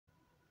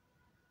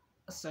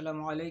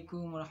Assalamu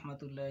alaikum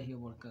warahmatullahi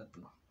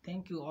wabarakatuh.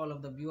 Thank you all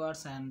of the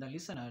viewers and the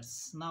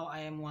listeners. Now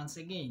I am once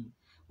again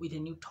with a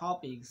new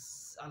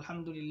topics.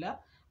 Alhamdulillah,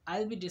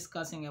 I'll be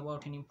discussing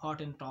about an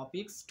important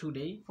topics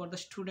today for the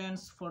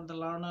students, for the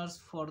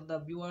learners, for the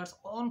viewers,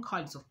 all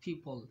kinds of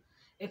people.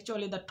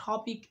 Actually, the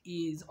topic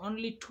is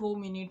only 2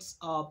 minutes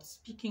of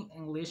speaking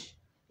English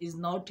is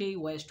not a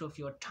waste of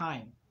your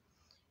time.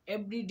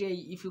 Every day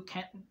if you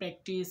can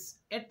practice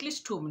at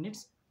least 2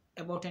 minutes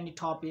about any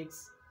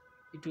topics,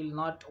 it will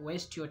not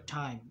waste your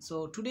time.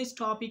 So today's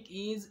topic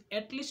is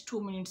at least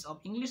 2 minutes of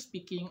English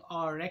speaking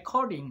or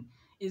recording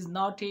is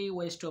not a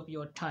waste of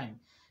your time.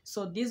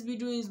 So this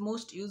video is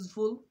most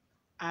useful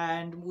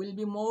and will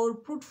be more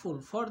fruitful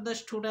for the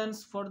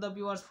students, for the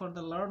viewers, for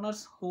the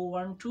learners who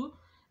want to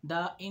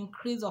the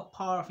increase of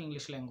power of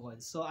English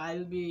language. So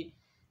I'll be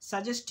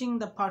suggesting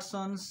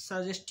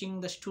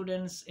the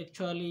students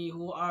actually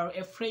who are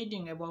afraid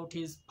about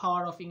his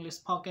power of English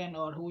spoken,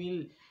 or who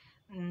will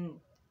mm,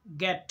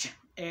 get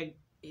a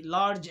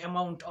large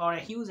amount or a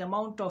huge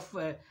amount of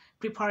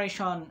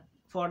preparation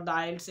for the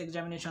IELTS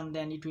examination,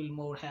 then it will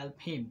more help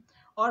him.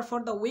 Or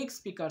for the weak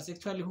speakers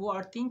actually who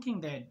are thinking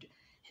that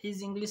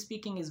his English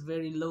speaking is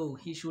very low,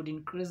 he should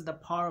increase the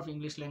power of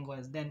English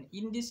language, then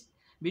in this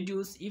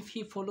videos if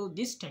he follow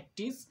these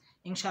tactics,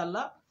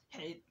 inshallah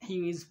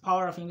his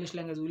power of English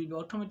language will be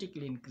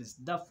automatically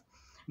increased. The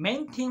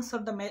main things or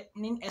the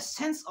main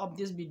essence of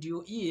this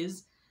video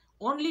is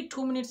only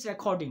 2 minutes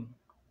recording.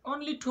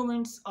 Only 2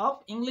 minutes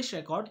of English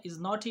record is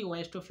not a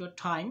waste of your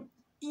time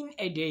in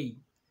a day,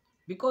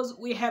 because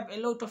we have a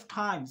lot of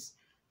times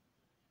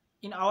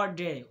in our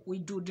day. We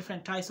do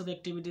different types of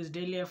activities,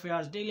 daily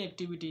affairs, daily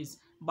activities,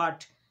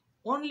 but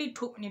only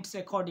 2 minutes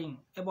recording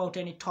about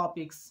any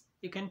topics.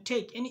 You can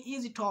take any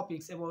easy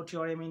topics about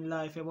your aim in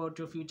life, about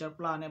your future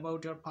plan,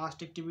 about your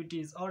past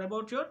activities, or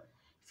about your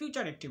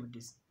future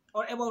activities,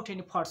 or about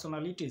any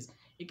personalities.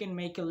 You can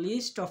make a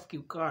list of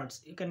cue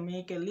cards, you can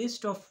make a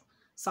list of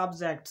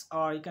subjects,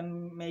 or you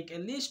can make a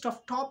list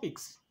of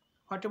topics,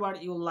 whatever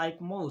you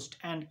like most,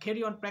 and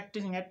carry on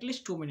practicing at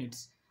least 2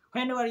 minutes.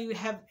 Whenever you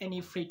have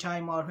any free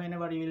time, or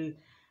whenever you will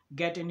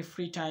get any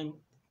free time,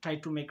 try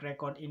to make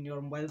record in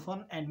your mobile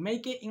phone and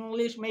make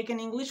an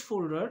English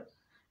folder,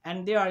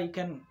 and there you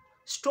can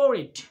store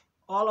it,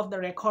 all of the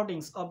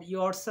recordings of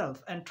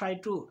yourself, and try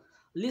to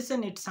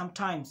listen it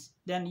sometimes.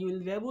 Then you will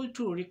be able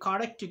to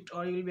recorrect it,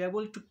 or you will be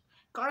able to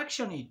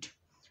correction it.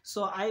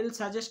 So I will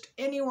suggest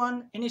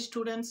any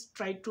students,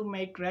 try to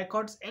make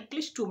records at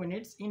least 2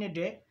 minutes in a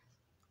day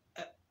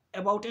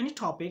about any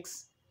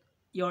topics.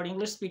 Your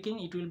English speaking,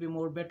 it will be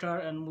more better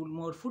and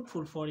more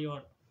fruitful for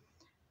your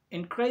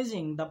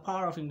increasing the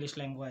power of English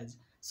language.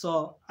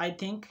 So I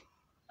think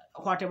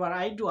whatever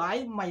I do,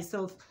 I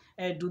myself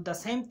do the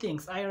same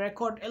things. I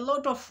record a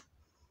lot of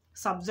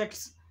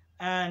subjects,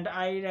 and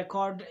I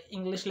record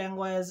English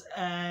language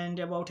and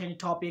about any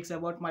topics,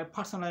 about my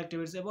personal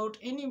activities, about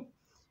any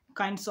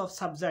kinds of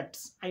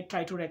subjects. I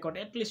try to record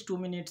at least 2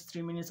 minutes,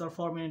 3 minutes, or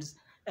 4 minutes,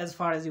 as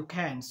far as you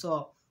can.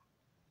 So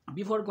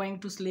before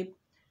going to sleep,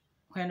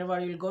 whenever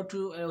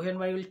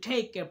you'll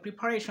take a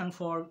preparation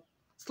for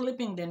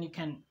sleeping, then you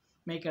can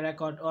make a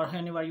record. Or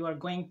whenever you are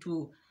going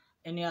to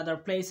any other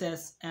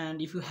places,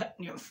 and if you have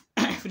your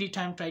free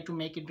time, try to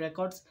make it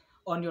records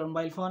on your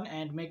mobile phone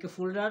and make a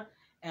folder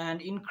and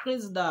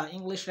increase the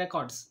English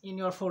records in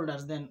your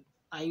folders. Then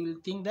I will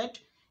think that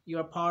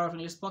your power of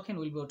English spoken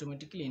will be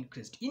automatically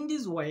increased. In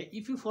this way,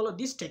 if you follow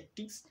these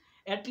tactics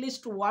at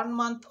least 1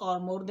 month or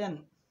more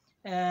than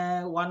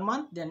 1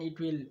 month, then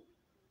you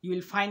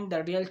will find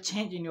the real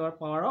change in your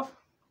power of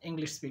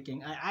English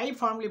speaking. I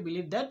firmly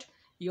believe that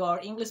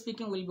your English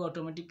speaking will be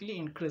automatically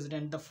increased,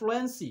 and the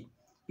fluency,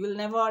 you will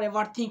never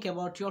ever think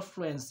about your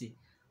fluency.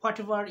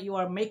 Whatever you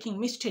are making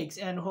mistakes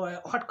and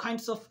what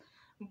kinds of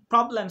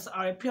problems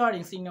are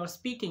appearing in your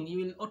speaking,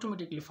 you will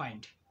automatically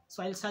find.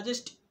 So I'll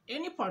suggest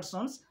any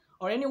persons,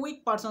 or any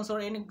weak persons, or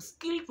any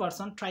skilled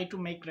person, try to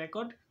make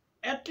record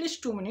at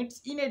least 2 minutes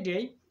in a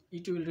day.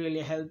 It will really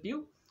help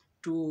you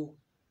to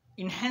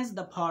enhance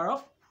the power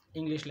of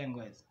English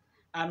language.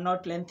 I'm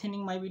not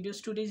lengthening my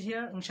videos today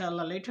here.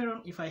 Inshallah later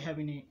on, if I have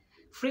any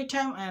free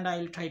time, and I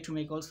will try to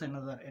make also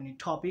any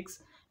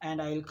topics,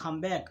 and I will come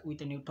back with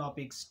the new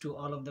topics to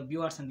all of the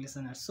viewers and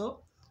listeners.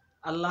 So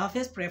Allah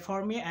Hafiz, pray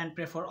for me and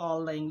pray for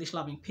all the English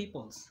loving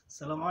peoples.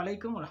 Assalamu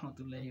alaikum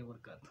warahmatullahi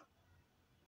wabarakatuh.